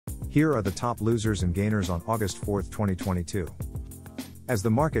Here are the top losers and gainers on August 4, 2022. As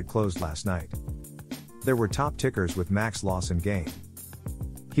the market closed last night, there were top tickers with max loss and gain.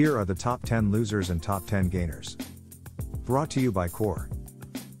 Here are the top 10 losers and top 10 gainers. Brought to you by Core.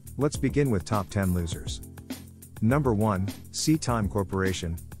 Let's begin with top 10 losers. Number 1, SITM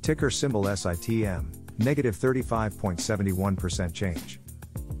Corporation, ticker symbol SITM, negative 35.71% change.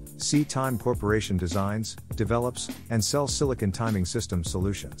 SITM Corporation designs, develops, and sells silicon timing system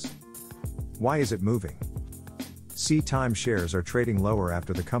solutions. Why is it moving? SITM shares are trading lower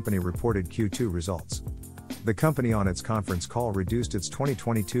after the company reported Q2 results. The company on its conference call reduced its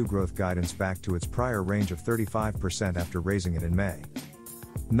 2022 growth guidance back to its prior range of 35% after raising it in May.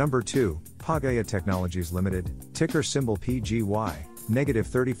 Number 2, Pagaya Technologies Limited, ticker symbol PGY, negative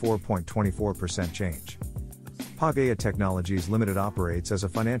 34.24% change. Pagaya Technologies Limited operates as a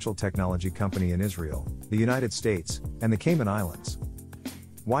financial technology company in Israel, the United States, and the Cayman Islands.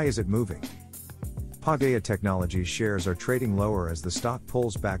 Why is it moving? Pagaya Technologies shares are trading lower as the stock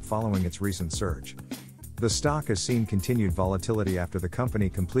pulls back following its recent surge. The stock has seen continued volatility after the company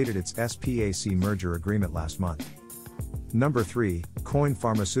completed its SPAC merger agreement last month. Number 3, Coin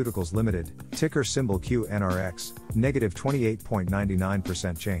Pharmaceuticals Limited, ticker symbol QNRX, negative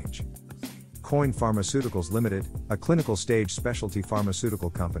 28.99% change. Coin Pharmaceuticals Limited, a clinical stage specialty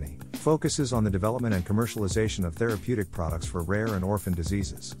pharmaceutical company, focuses on the development and commercialization of therapeutic products for rare and orphan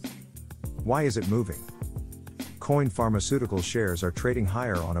diseases. Why is it moving? Coin Pharmaceuticals shares are trading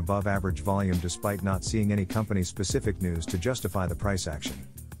higher on above average volume despite not seeing any company-specific news to justify the price action.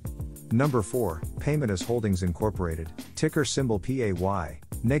 Number 4, Paymentus Holdings Incorporated, ticker symbol PAY,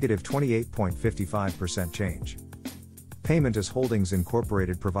 negative 28.55% change. Paymentus Holdings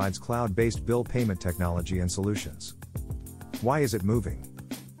Incorporated provides cloud-based bill payment technology and solutions. Why is it moving?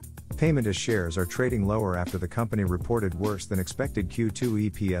 Paymentus shares are trading lower after the company reported worse than expected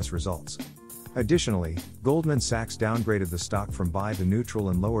Q2 EPS results. Additionally, Goldman Sachs downgraded the stock from buy to neutral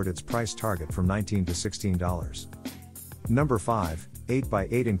and lowered its price target from $19 to $16. Number 5,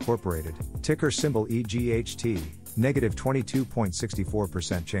 8x8 Incorporated, ticker symbol EGHT, negative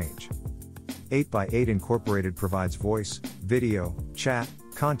 22.64% change. 8x8 Incorporated provides voice, video, chat,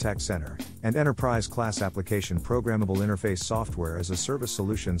 contact center, and enterprise-class application programmable interface software as a service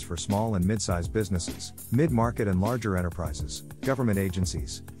solutions for small and mid-sized businesses, mid-market and larger enterprises, government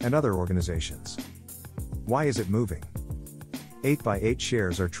agencies, and other organizations. Why is it moving? 8x8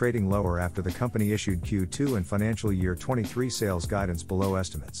 shares are trading lower after the company issued Q2 and financial year 23 sales guidance below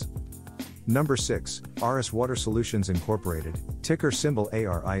estimates. Number 6, ARIS Water Solutions Incorporated, ticker symbol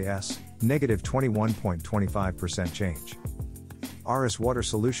ARIS, negative 21.25% change. ARIS Water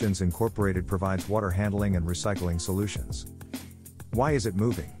Solutions Incorporated provides water handling and recycling solutions. Why is it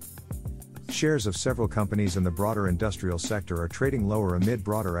moving? Shares of several companies in the broader industrial sector are trading lower amid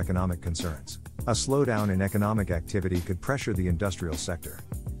broader economic concerns. A slowdown in economic activity could pressure the industrial sector.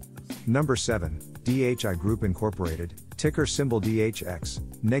 Number 7, DHI Group Incorporated, ticker symbol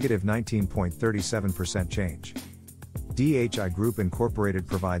DHX, negative 19.37% change. DHI Group Incorporated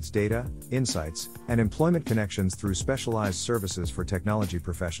provides data, insights, and employment connections through specialized services for technology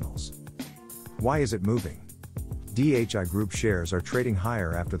professionals. Why is it moving? DHI Group shares are trading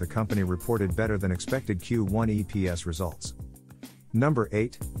higher after the company reported better than expected Q1 EPS results. Number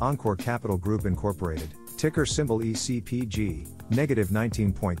 8, Encore Capital Group Incorporated, ticker symbol ECPG, negative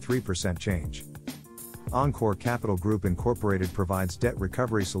 19.3% change. Encore Capital Group Incorporated provides debt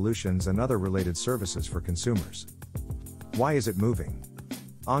recovery solutions and other related services for consumers. Why is it moving?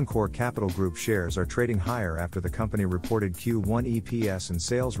 Encore Capital Group shares are trading higher after the company reported Q1 EPS and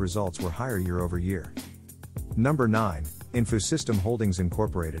sales results were higher year over year. Number 9, INFU Holdings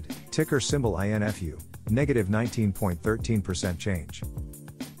Incorporated, ticker symbol INFU, negative 19.13% change.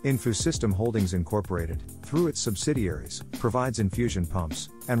 INFU Holdings Incorporated, through its subsidiaries, provides infusion pumps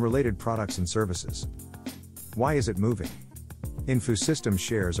and related products and services. Why is it moving? INFU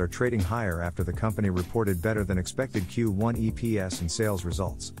shares are trading higher after the company reported better than expected Q1 EPS and sales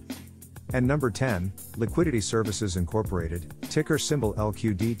results. And number 10, Liquidity Services Incorporated, ticker symbol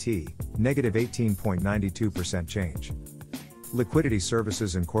LQTD, negative 18.92% change. Liquidity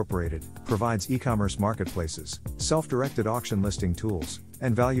Services Incorporated provides e-commerce marketplaces, self-directed auction listing tools,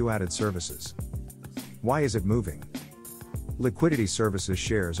 and value-added services. Why is it moving? Liquidity Services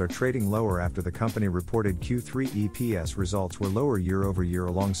shares are trading lower after the company reported Q3 EPS results were lower year over year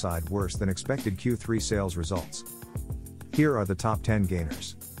alongside worse than expected Q3 sales results. Here are the top 10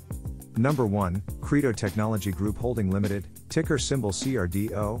 gainers. Number 1, CRDO Technology Group Holding Limited, ticker symbol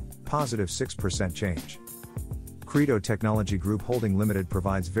CRDO, positive 6% change. CRDO Technology Group Holding Limited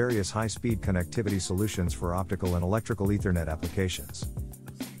provides various high-speed connectivity solutions for optical and electrical Ethernet applications.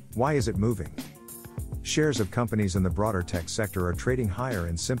 Why is it moving? Shares of companies in the broader tech sector are trading higher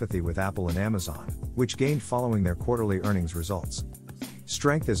in sympathy with Apple and Amazon, which gained following their quarterly earnings results.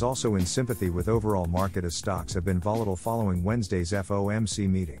 Strength is also in sympathy with overall market as stocks have been volatile following Wednesday's FOMC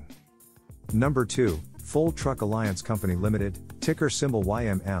meeting. Number 2, Full Truck Alliance Company Limited, ticker symbol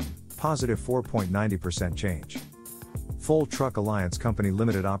YMM, positive 4.90% change. Full Truck Alliance Company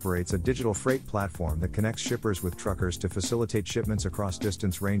Limited operates a digital freight platform that connects shippers with truckers to facilitate shipments across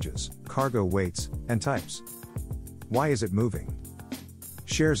distance ranges, cargo weights, and types. Why is it moving?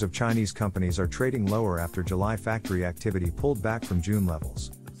 Shares of Chinese companies are trading lower after July factory activity pulled back from June levels.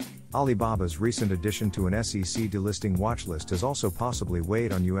 Alibaba's recent addition to an SEC delisting watchlist has also possibly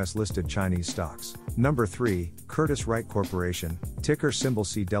weighed on US-listed Chinese stocks. Number 3, Curtiss-Wright Corporation, ticker symbol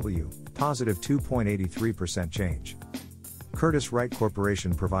CW, positive 2.83% change. Curtiss-Wright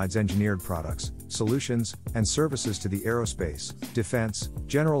Corporation provides engineered products, solutions, and services to the aerospace, defense,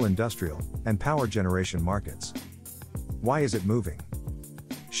 general industrial, and power generation markets. Why is it moving?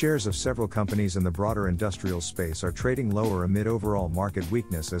 Shares of several companies in the broader industrial space are trading lower amid overall market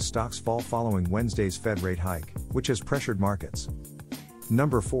weakness as stocks fall following Wednesday's Fed rate hike, which has pressured markets.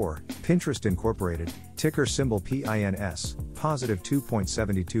 Number 4, Pinterest Incorporated, ticker symbol PINS, positive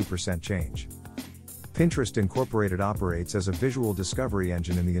 2.72% change. Pinterest Incorporated operates as a visual discovery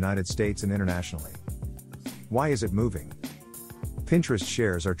engine in the United States and internationally. Why is it moving? Pinterest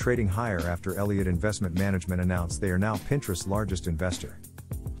shares are trading higher after Elliott Investment Management announced they are now Pinterest's largest investor.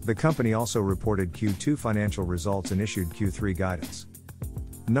 The company also reported Q2 financial results and issued Q3 guidance.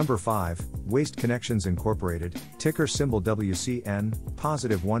 Number 5, Waste Connections Incorporated, ticker symbol WCN,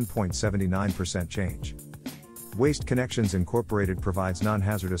 positive 1.79% change. Waste Connections Incorporated provides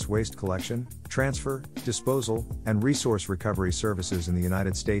non-hazardous waste collection, transfer, disposal, and resource recovery services in the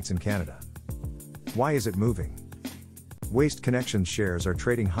United States and Canada. Why is it moving? Waste Connections shares are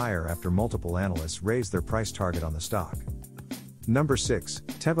trading higher after multiple analysts raised their price target on the stock. Number 6,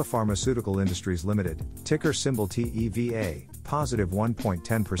 TEVA Pharmaceutical Industries Limited, ticker symbol TEVA, positive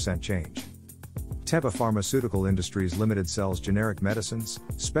 1.10% change. TEVA Pharmaceutical Industries Limited sells generic medicines,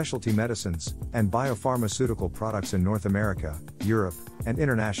 specialty medicines, and biopharmaceutical products in North America, Europe, and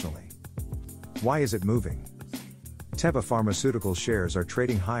internationally. Why is it moving? TEVA Pharmaceutical shares are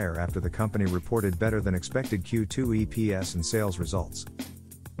trading higher after the company reported better than expected Q2 EPS and sales results.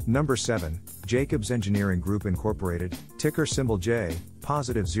 Number 7, Jacobs Engineering Group Incorporated, ticker symbol J,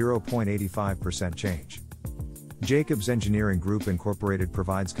 positive 0.85% change. Jacobs Engineering Group Incorporated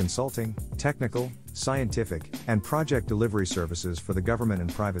provides consulting, technical, scientific, and project delivery services for the government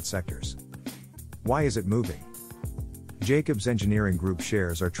and private sectors. Why is it moving? Jacobs Engineering Group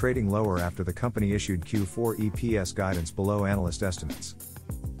shares are trading lower after the company issued Q4 EPS guidance below analyst estimates.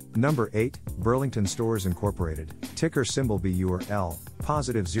 Number 8, Burlington Stores Incorporated, ticker symbol BURL,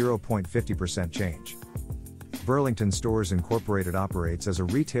 positive 0.50% change. Burlington Stores Incorporated operates as a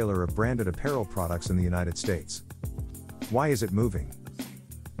retailer of branded apparel products in the United States. Why is it moving?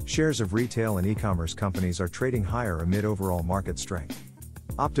 Shares of retail and e-commerce companies are trading higher amid overall market strength.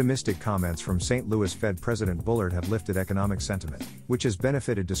 Optimistic comments from St. Louis Fed President Bullard have lifted economic sentiment, which has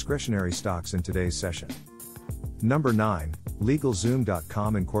benefited discretionary stocks in today's session. Number 9,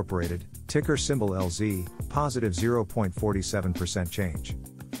 LegalZoom.com Incorporated, ticker symbol LZ, positive 0.47% change.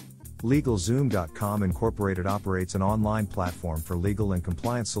 LegalZoom.com Incorporated operates an online platform for legal and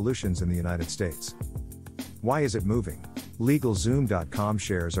compliance solutions in the United States. Why is it moving? LegalZoom.com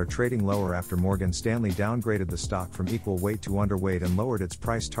shares are trading lower after Morgan Stanley downgraded the stock from equal weight to underweight and lowered its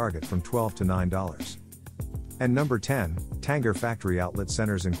price target from $12 to $9. And number 10, Tanger Factory Outlet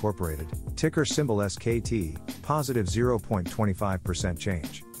Centers Incorporated, ticker symbol SKT, positive 0.25%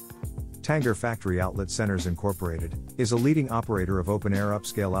 change. Tanger Factory Outlet Centers Incorporated is a leading operator of open-air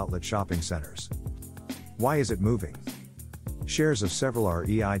upscale outlet shopping centers. Why is it moving? Shares of several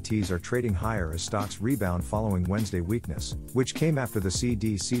REITs are trading higher as stocks rebound following Wednesday weakness, which came after the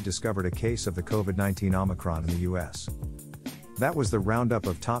CDC discovered a case of the COVID-19 Omicron in the US. That was the roundup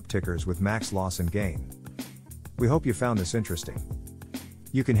of top tickers with max loss and gain. We hope you found this interesting.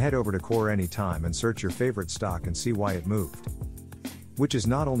 You can head over to Core anytime and search your favorite stock and see why it moved. Which is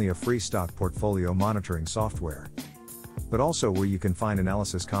not only a free stock portfolio monitoring software, but also where you can find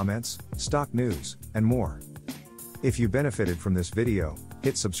analysis comments, stock news, and more. If you benefited from this video,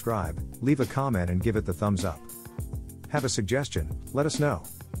 hit subscribe, leave a comment and give it the thumbs up. Have a suggestion? Let us know.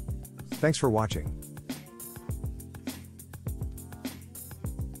 Thanks for watching.